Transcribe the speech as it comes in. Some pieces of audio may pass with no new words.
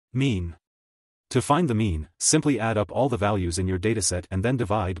Mean. To find the mean, simply add up all the values in your dataset and then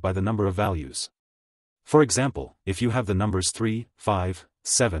divide by the number of values. For example, if you have the numbers 3, 5,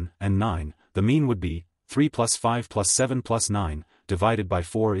 7, and 9, the mean would be 3 plus 5 plus 7 plus 9, divided by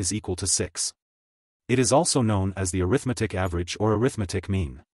 4 is equal to 6. It is also known as the arithmetic average or arithmetic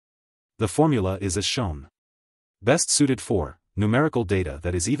mean. The formula is as shown. Best suited for numerical data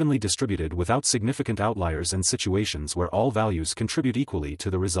that is evenly distributed without significant outliers and situations where all values contribute equally to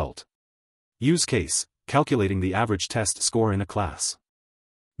the result. Use case, calculating the average test score in a class.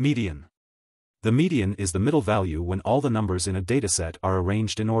 Median. The median is the middle value when all the numbers in a dataset are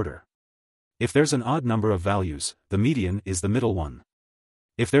arranged in order. If there's an odd number of values, the median is the middle one.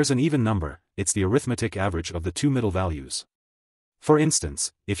 If there's an even number, it's the arithmetic average of the two middle values. For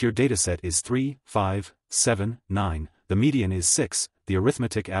instance, if your dataset is 3, 5, 7, 9, the median is 6, the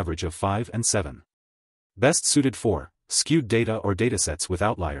arithmetic average of 5 and 7. Best suited for skewed data or datasets with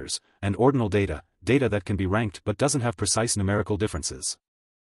outliers, and ordinal data, data that can be ranked but doesn't have precise numerical differences.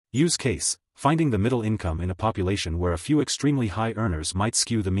 Use case, finding the middle income in a population where a few extremely high earners might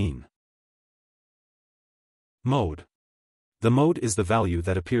skew the mean. Mode. The mode is the value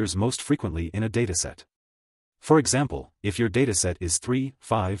that appears most frequently in a dataset. For example, if your dataset is 3,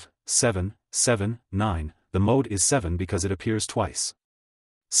 5, 7, 7, 9, the mode is 7 because it appears twice.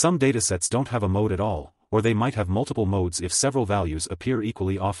 Some datasets don't have a mode at all, or they might have multiple modes if several values appear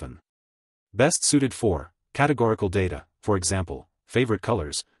equally often. Best suited for categorical data, for example, favorite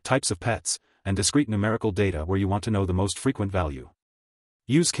colors, types of pets, and discrete numerical data where you want to know the most frequent value.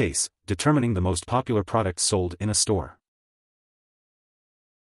 Use case, determining the most popular products sold in a store.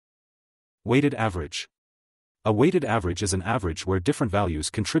 Weighted average. A weighted average is an average where different values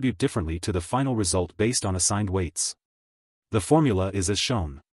contribute differently to the final result based on assigned weights. The formula is as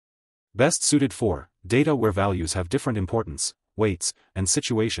shown. Best suited for data where values have different importance, weights, and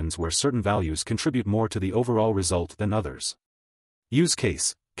situations where certain values contribute more to the overall result than others. Use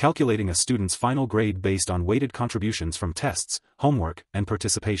case, calculating a student's final grade based on weighted contributions from tests, homework, and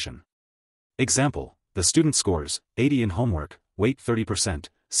participation. Example, the student scores 80 in homework, weight 30%,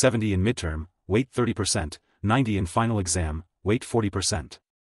 70 in midterm, weight 30%, 90 in final exam, weight 40%.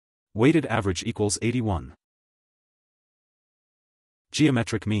 Weighted average equals 81.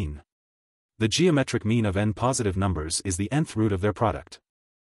 Geometric mean. The geometric mean of n positive numbers is the nth root of their product.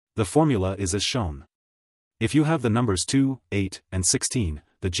 The formula is as shown. If you have the numbers 2, 8, and 16,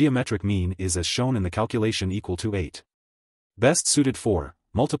 the geometric mean is as shown in the calculation equal to 8. Best suited for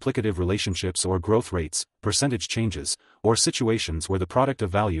multiplicative relationships or growth rates, percentage changes, or situations where the product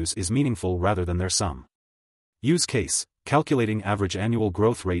of values is meaningful rather than their sum. Use case, calculating average annual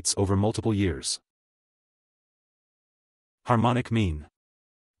growth rates over multiple years. Harmonic mean.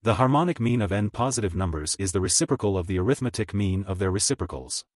 The harmonic mean of n positive numbers is the reciprocal of the arithmetic mean of their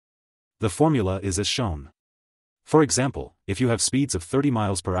reciprocals. The formula is as shown. For example, if you have speeds of 30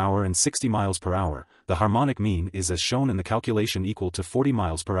 miles per hour and 60 miles per hour, the harmonic mean is as shown in the calculation equal to 40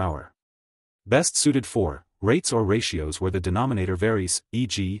 miles per hour. Best suited for rates or ratios where the denominator varies,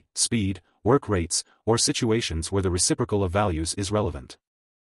 e.g., speed, work rates, or situations where the reciprocal of values is relevant.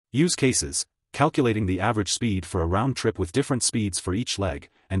 Use cases, calculating the average speed for a round trip with different speeds for each leg,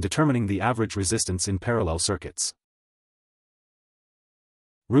 and determining the average resistance in parallel circuits.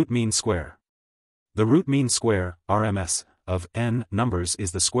 Root mean square. The root mean square, RMS, of n numbers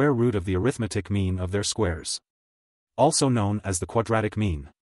is the square root of the arithmetic mean of their squares. Also known as the quadratic mean.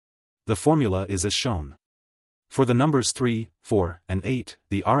 The formula is as shown. For the numbers 3, 4, and 8,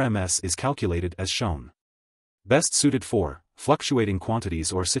 the RMS is calculated as shown. Best suited for fluctuating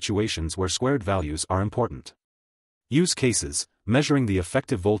quantities or situations where squared values are important. Use cases, measuring the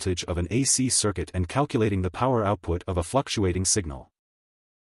effective voltage of an AC circuit and calculating the power output of a fluctuating signal.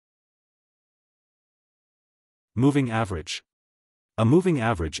 Moving average. A moving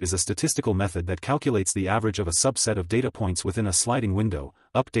average is a statistical method that calculates the average of a subset of data points within a sliding window,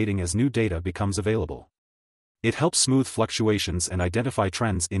 updating as new data becomes available. It helps smooth fluctuations and identify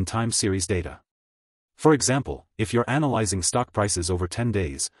trends in time series data. For example, if you're analyzing stock prices over 10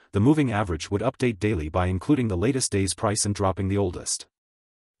 days, the moving average would update daily by including the latest day's price and dropping the oldest.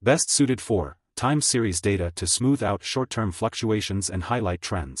 Best suited for time series data to smooth out short-term fluctuations and highlight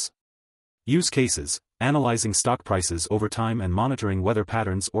trends. Use cases, analyzing stock prices over time and monitoring weather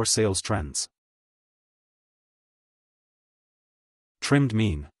patterns or sales trends. Trimmed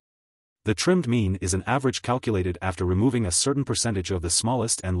mean. The trimmed mean is an average calculated after removing a certain percentage of the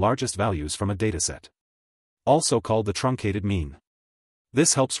smallest and largest values from a dataset. Also called the truncated mean.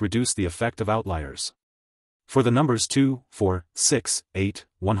 This helps reduce the effect of outliers. For the numbers 2, 4, 6, 8,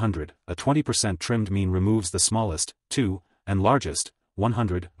 100, a 20% trimmed mean removes the smallest, 2, and largest,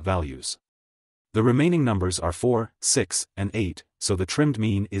 100 values. The remaining numbers are 4, 6, and 8, so the trimmed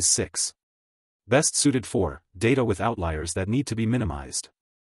mean is 6. Best suited for data with outliers that need to be minimized.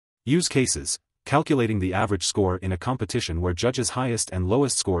 Use cases: calculating the average score in a competition where judges' highest and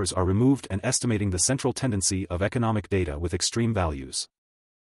lowest scores are removed and estimating the central tendency of economic data with extreme values.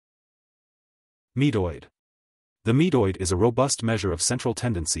 Medoid. The Medoid is a robust measure of central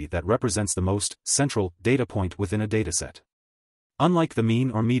tendency that represents the most central data point within a dataset. Unlike the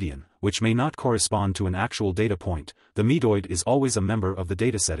mean or median, which may not correspond to an actual data point, the Medoid is always a member of the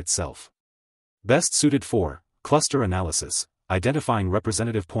dataset itself. Best suited for cluster analysis, identifying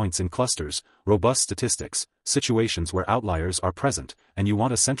representative points in clusters, robust statistics, situations where outliers are present, and you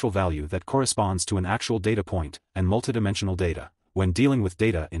want a central value that corresponds to an actual data point, and multidimensional data, when dealing with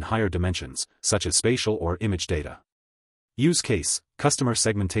data in higher dimensions, such as spatial or image data. Use case: customer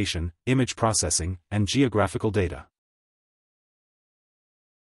segmentation, image processing, and geographical data.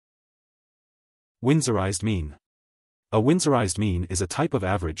 Winsorized mean. A Winsorized mean is a type of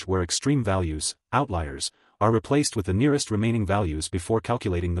average where extreme values, outliers, are replaced with the nearest remaining values before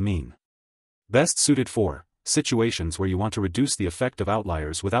calculating the mean. Best suited for situations where you want to reduce the effect of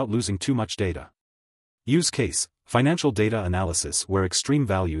outliers without losing too much data. Use case: financial data analysis where extreme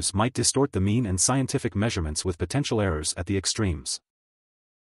values might distort the mean, and scientific measurements with potential errors at the extremes.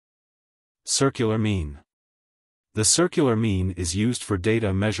 Circular mean. The circular mean is used for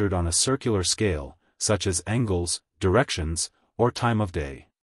data measured on a circular scale, such as angles, directions, or time of day.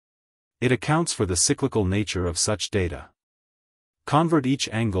 It accounts for the cyclical nature of such data. Convert each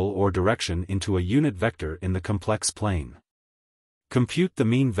angle or direction into a unit vector in the complex plane. Compute the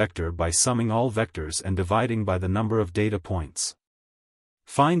mean vector by summing all vectors and dividing by the number of data points.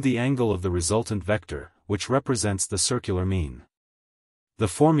 Find the angle of the resultant vector, which represents the circular mean. The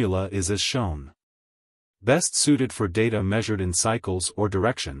formula is as shown. Best suited for data measured in cycles or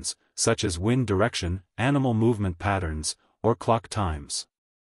directions, such as wind direction, animal movement patterns, or clock times.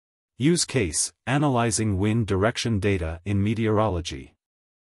 Use case: analyzing wind direction data in meteorology.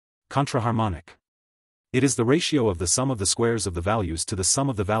 Contraharmonic. It is the ratio of the sum of the squares of the values to the sum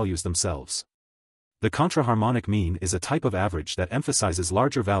of the values themselves. The contraharmonic mean is a type of average that emphasizes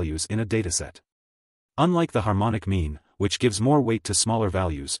larger values in a dataset. Unlike the harmonic mean, which gives more weight to smaller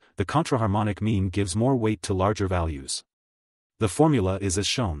values, the contraharmonic mean gives more weight to larger values. The formula is as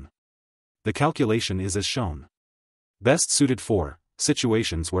shown. The calculation is as shown. Best suited for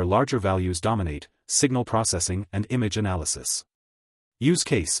situations where larger values dominate, signal processing and image analysis. Use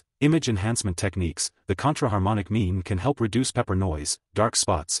case: image enhancement techniques. The contraharmonic mean can help reduce pepper noise, dark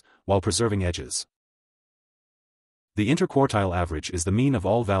spots, while preserving edges. The interquartile average is the mean of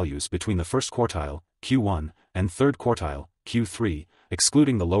all values between the first quartile, Q1, and third quartile, Q3,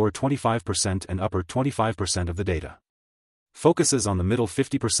 excluding the lower 25% and upper 25% of the data. Focuses on the middle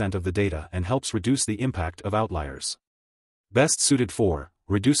 50% of the data and helps reduce the impact of outliers. Best suited for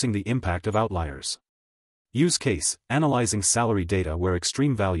reducing the impact of outliers. Use case: analyzing salary data where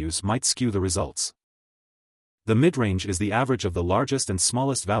extreme values might skew the results. The midrange is the average of the largest and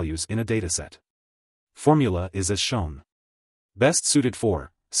smallest values in a dataset. Formula is as shown. Best suited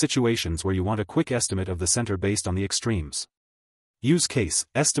for situations where you want a quick estimate of the center based on the extremes. Use case: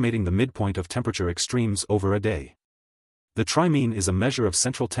 estimating the midpoint of temperature extremes over a day. The trimean is a measure of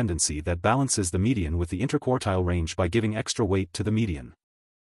central tendency that balances the median with the interquartile range by giving extra weight to the median.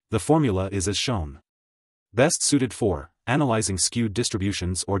 The formula is as shown. Best suited for analyzing skewed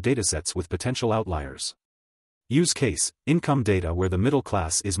distributions or datasets with potential outliers. Use case: income data where the middle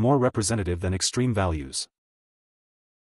class is more representative than extreme values.